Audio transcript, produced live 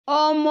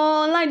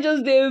Online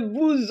just dey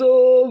booze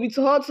with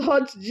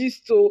hot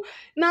gist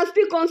na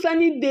still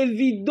concerning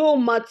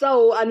Davido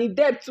matter and the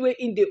debt wey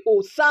im dey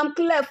owe.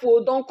 Samklef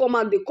don come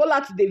out dey call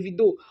out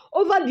Davido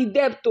over the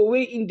debt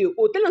wey im dey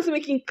owe. Tell am say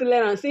make im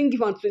clear am, say im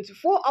give am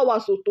 24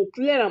 hours to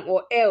clear am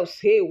or else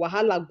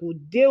wahala go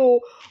dey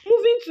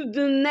Moving to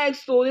the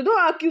next they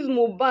don accuse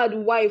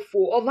Mohbad wife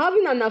of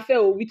having an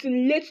affair with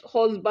im late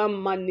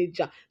husband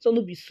manager. So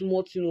no be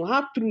small thing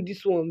how true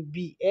this one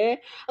be I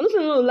know say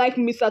no like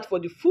miss out for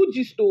the full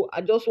gist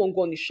I just wan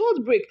go on a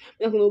short break.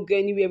 Make no go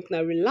anywhere, make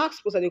una relax,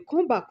 because I dey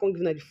come back come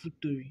give una the full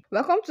story.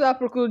 Welcome to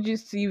Aproko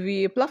Gist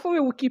TV, a platform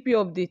where we keep you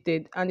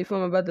updated and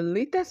informed about the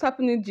latest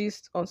happening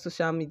gist on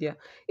social media.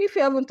 If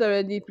you haven't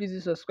already, please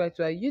do subscribe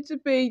to our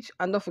YouTube page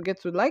and don't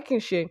forget to like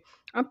and share.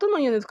 And turn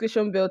on your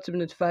notification bell to be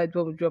notified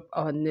when we drop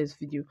our next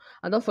video.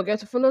 And don't forget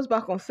to follow us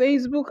back on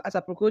Facebook at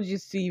Aproko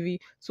Gist TV.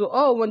 So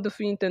all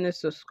wonderful internet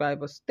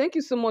subscribers, thank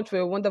you so much for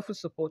your wonderful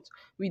support.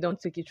 We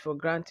don't take it for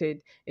granted.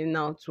 And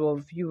now to our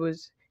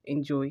viewers,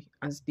 enjoy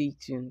and stay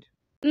tuned.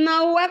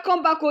 Now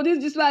welcome back.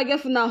 This is why I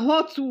get na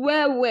hot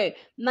well.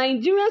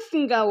 Nigerian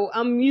singer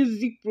and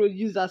music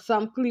producer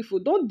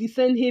Samklef don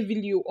descend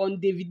heavily on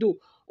Davido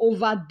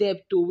over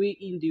debt wey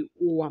im dey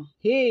owe am.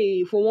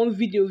 For one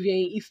video via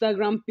im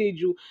Instagram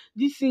page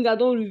this singer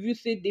don reveal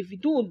say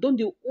Davido don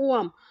dey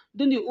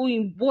owe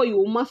im boy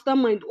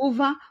Mastermind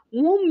over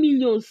 1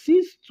 million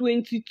since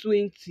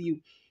 2020.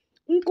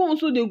 Im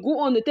also dey go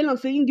on dey tell am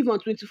say im give am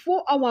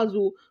 24 hours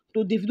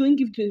to Davido. Im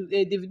give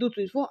Davido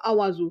 24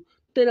 hours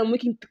tell am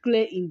make im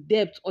clear im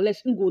debt,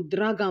 unless im go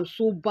drag am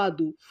so bad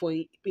for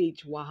im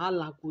page.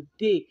 Wahala go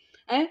dey.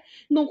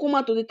 Don come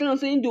out to dey tell am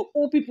say im dey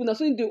owe people, na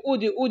so im dey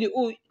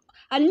owe.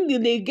 And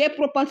im dey get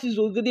properties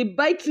dey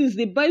buy things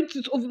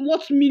of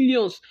what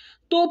millions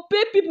to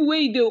pay people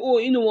wey e dey owe.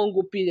 Im no wan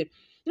go pay them.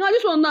 Now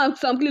this one now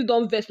Samklef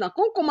don vex now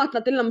come out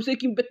and tell am say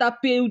im better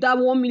pay that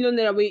 1 million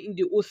naira wey im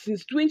dey owe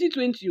since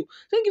 2020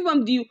 so give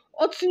am the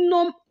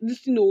ultimum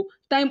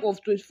time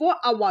of 24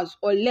 hours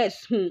or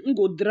less. Im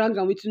go drag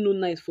am wetin no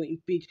nice for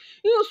im page.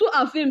 Im also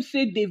affirm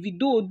say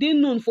Davido dey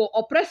known for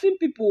oppressing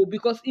people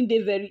because im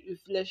dey very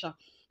influential.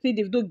 Say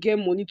Davido get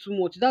money too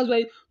much, that's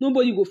why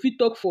nobody go fit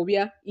talk for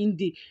where im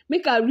dey.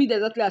 Make I read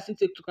exactly as im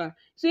take talk am.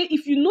 Say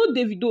if you know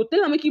Davido,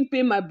 tell am make im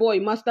pay my boy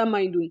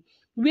Mastermind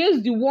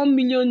where's the 1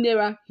 million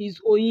naira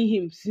he's owing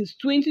him since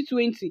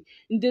 2020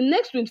 in the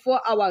next 24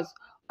 hours,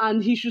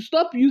 and he should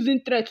stop using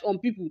threats on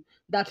people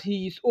that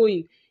he is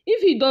owing.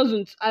 If he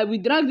doesn't, I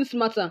will drag this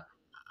matter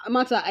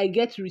I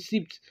get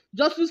receipt.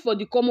 Justice for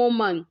the common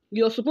man.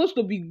 You're supposed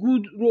to be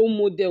good role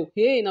model.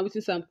 Now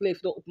wetin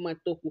Samklef don open my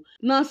talk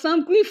na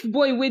Samklef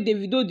boy wey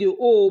Davido dey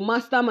owe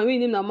Mastermind wey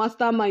im name na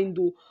Mastermind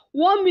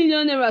 1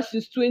 million naira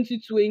since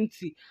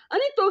 2020, and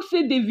he talk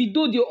say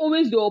Davido dey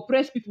always dey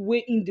oppress people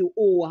wey im dey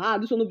owe.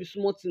 This one no be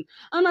small thing.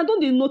 And I don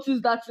dey notice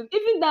that thing.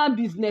 Even that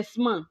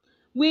businessman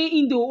wey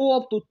im dey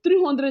owe up to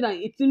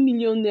 318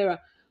 million naira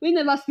wey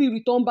never still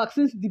return back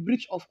since the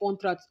breach of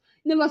contract.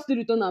 Never still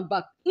return am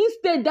back.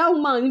 Instead that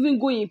man even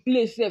go in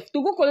place sef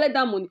to go collect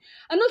that money.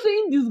 I know say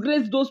im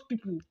disgrace those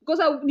people, because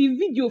for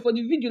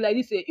the video like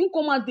this im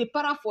come out dey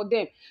para for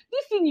them.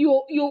 This thing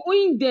you're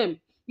owing them.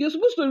 You're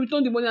supposed to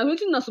return the money, and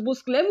wetin na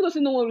suppose clear. Even though say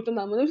no one return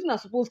that money, wetin na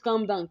suppose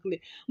calm down clear.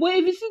 But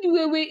if you see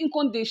the way im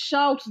come dey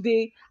shout,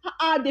 dey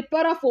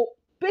para for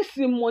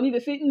person money, they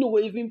say im no go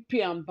even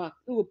pay am back.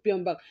 Im go pay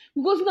am back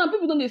because now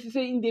people don dey see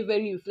say im dey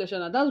very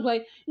influential. That's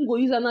why im go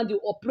use am now dey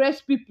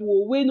oppress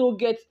people wey no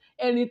get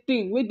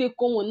anything wey dey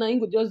common. Now im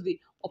go just dey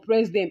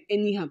oppress them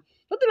anyhow.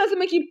 Don't tell us say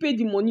make him pay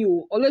the money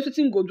unless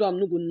wetin go do am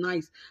no go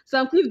nice.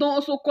 Samklef don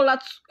also call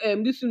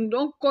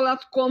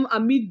out come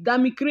amid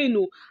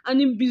Damikre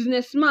and im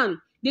businessman.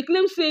 They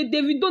claim say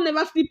Davido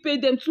never still pay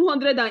them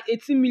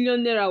 218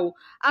 million naira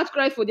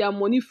outcry for their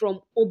money from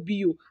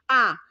OBO.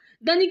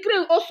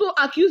 Damikre also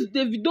accused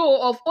Davido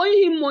of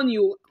owing him money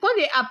when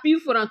they appeal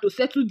for am to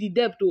settle the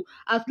debt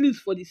at least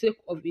for the sake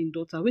of im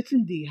daughter.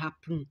 Wetin dey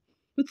happen?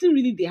 Wetin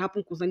really dey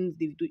happen concerning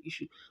the Davido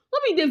issue? No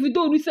be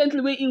Davido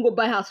recently wey im go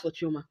buy house for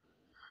Chioma.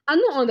 I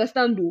no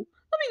understand no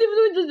be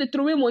Davido just dey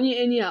throw away money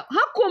anyhow.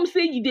 How come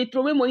say you dey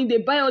throw away money, dey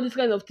buy all these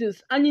kind of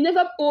things, and you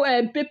never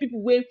pay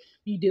people wey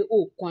you dey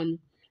owe kwanu?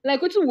 Like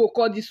wetin we go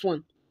call this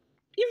one?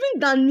 Even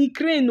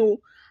Damikre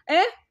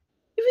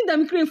even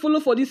Damikre follow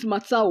for this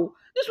matter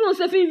This one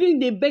sef even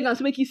dey beg am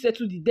say make he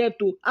settle the debt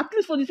at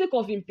least for the sake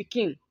of im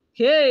pikin.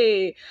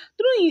 Through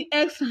im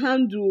X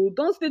handle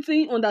don state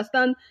say im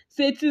understand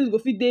say things go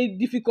fit dey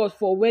difficult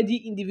for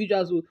wealthy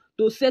individuals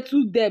to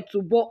settle debt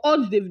but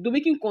urge Davido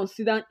make im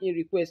consider im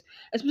request,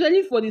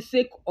 especially for the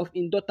sake of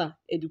im daughter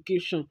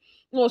education.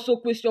 Im also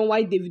question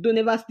why Davido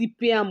never still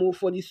pay am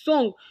for the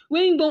song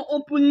wey im don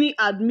openly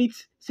admit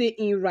say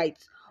im write.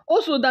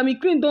 Also,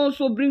 Damikre don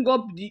also bring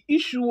up the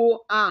issue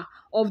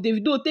of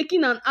Davido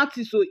taking an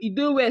artist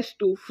Ido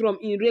West from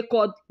im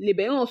record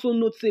label. Im also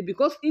note say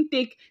because im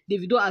take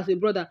Davido as a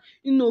brother,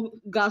 im no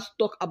gas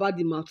talk about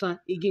the matter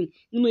again.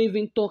 Im no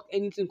even talk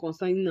anything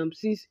concerning am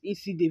since im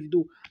see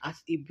Davido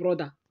as a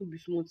brother. No be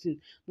small thing.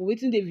 But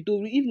wetin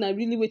Davido, if na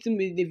really wetin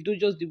Davido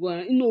just dey go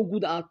around, im no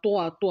good at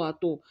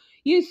all.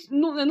 Yes,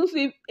 no, I know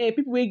say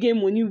people wey get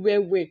money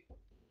well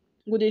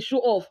go dey show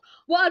off,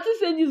 but I think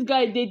say this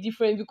guy dey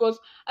different because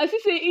I see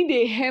say he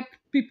dey help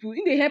people,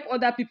 he dey help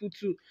other people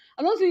too.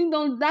 I don say he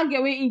don, that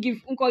girl wey he give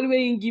Nkoli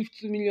wey he give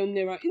 2 million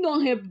naira, he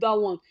don help that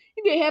one.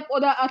 He dey help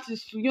other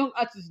artists too, young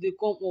artists dey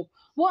come up,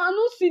 but I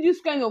no see this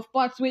kind of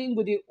part wey he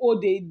go dey owe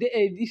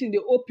this thing dey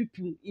owe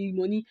people im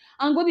money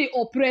and go dey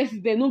oppress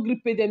them, no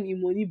gree pay them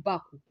im money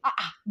back.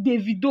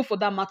 Davido for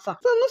that matter.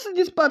 So I no see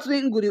this part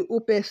wey he go dey owe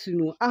person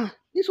o.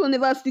 This one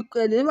never still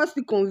never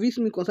still convince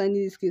me concerning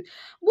this case.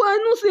 But I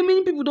know say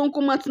many people don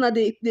come out now,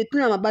 they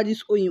tell am about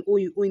this owing.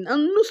 And I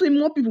know say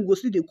more people go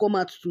still dey come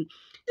out too.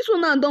 This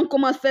one now don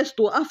come out first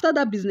o, after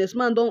that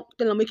businessman don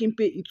tell am make him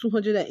pay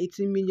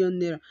 218 million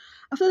naira.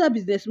 After that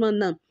businessman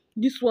now,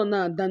 this one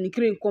now, Danny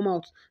Crane come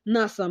out.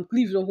 Now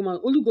Samklef don come out.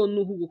 Only God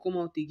know who go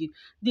come out again.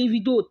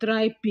 Davido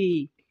try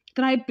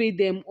pay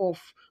them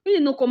off. When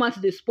you no come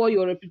out dey spoil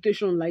your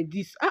reputation like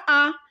this,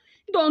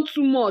 don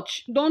too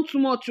much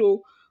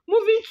o.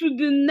 Moving to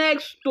the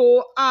next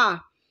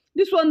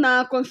this one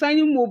na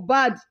concerning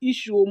Mohbad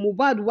issue,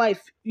 Mohbad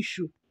wife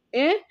issue.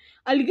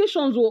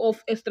 Allegations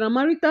of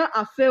extramarital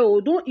affair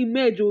don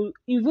emerge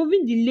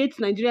involving the late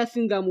Nigerian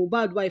singer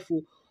Mohbad wife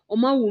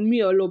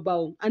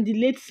Wumi and the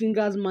late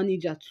singer's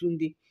manager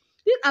Tunde.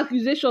 Dis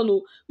accusation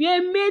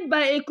were made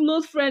by a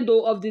close friend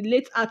of the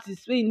late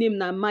artist wey im name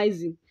na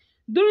Maizi.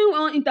 During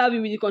one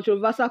interview with the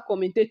controversial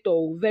commentator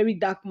Very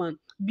Dark Man,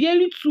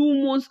 barely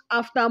 2 months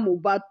after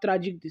Mohbad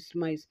tragic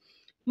demise,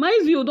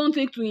 Maizi don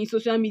take to im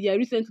social media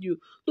recently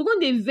to come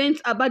dey vent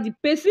about the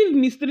perceived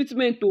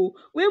mistreatment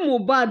wey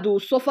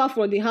Mohbad suffer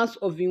from the hands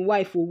of im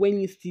wife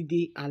when im still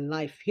dey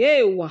alive.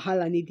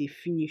 Wahala no dey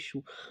finish.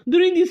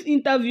 During this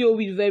interview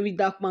with Very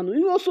Dark Man,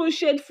 he also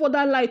shed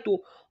further light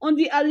on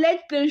the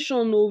alleged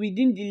tension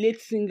within the late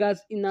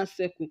singer's inner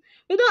circle,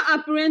 wey don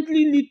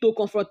apparently lead to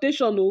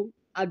confrontation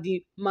at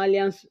the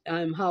Milians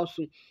house.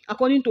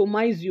 According to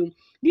Maizi,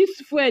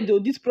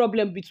 this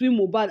problem between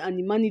Mohbad and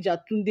the manager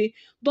Tunde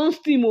don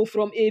stem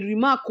from a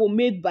remark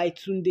made by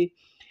Tunde.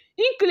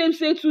 He claim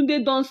say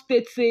Tunde don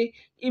state say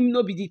him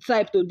no be the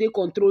type to dey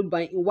controlled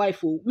by im wife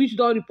which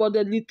don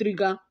reportedly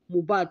trigger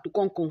Mohbad to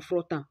come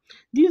confront am.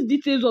 These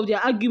details of their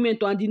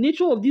argument and the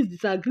nature of this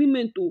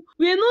disagreement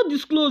were not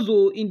disclosed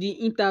in the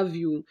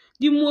interview.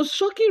 The most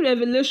shocking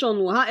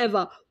revelation,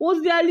 however,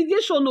 was the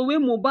allegation wey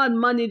Mohbad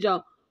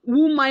manager,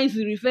 who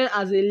Maizi refer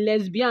as a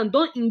lesbian,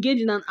 don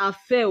engage in an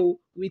affair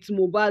with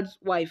Mohbad's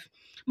wife.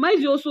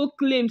 Maizi also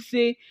claim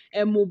say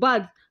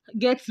Mohbad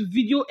gets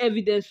video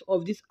evidence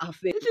of this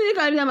affair. Wetin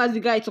carry am as the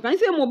guy talk, and he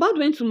say Mohbad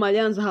went to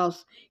Milian's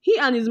house. He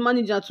and his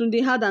manager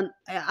Tunde had an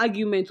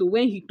argument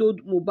when he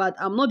told Mohbad,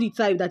 "I'm not the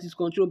type that is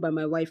controlled by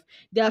my wife.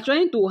 They are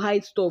trying to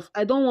hide stuff.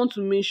 I don't want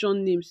to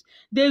mention names.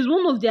 There is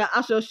one of their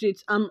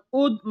associates, an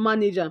old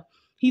manager.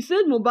 He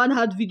said Mohbad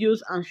had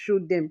videos and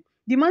showed them.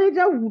 The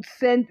manager would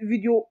send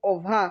video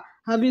of her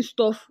having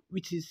stuff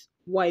with his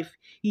wife,"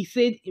 he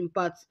said in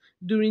part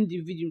during the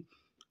video.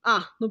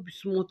 No be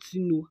small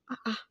thing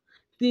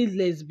say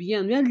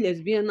lesbian, where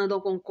lesbian now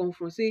don come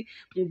from, say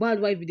Mohbad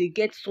wife dey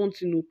get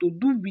something to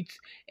do with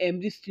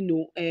this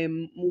thing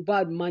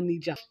Mohbad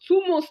manager.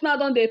 2 months now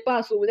don dey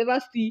pass, so we never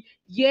still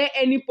hear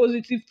any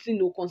positive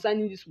thing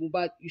concerning this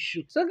Mohbad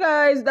issue. So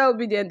guys, that will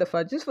be the end of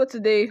our gist for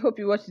today. Hope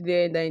you watched the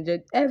end and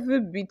enjoyed every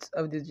bit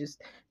of the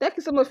gist. Thank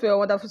you so much for your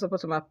wonderful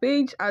support on my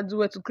page, and do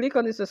well to click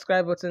on the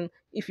subscribe button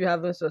if you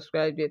haven't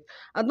subscribed yet.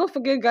 And don't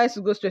forget guys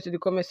to go straight to the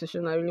comment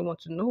section. I really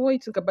want to know what you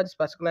think about this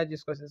particular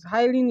discourse. It's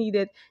highly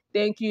needed.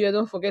 Thank you. And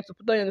don't forget to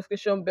put on your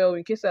notification bell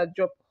in case I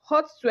drop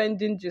hot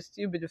trending gist.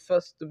 You'll be the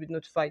first to be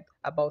notified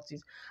about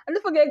it. And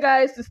don't forget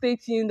guys to stay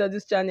tuned on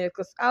this channel,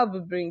 because I'll be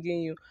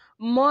bringing you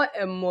more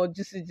and more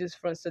juicy gist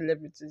from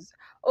celebrities.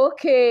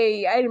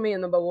 Okay, I remain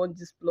your #1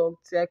 gist blog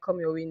till I come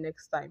your way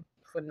next time.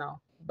 For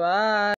now, bye.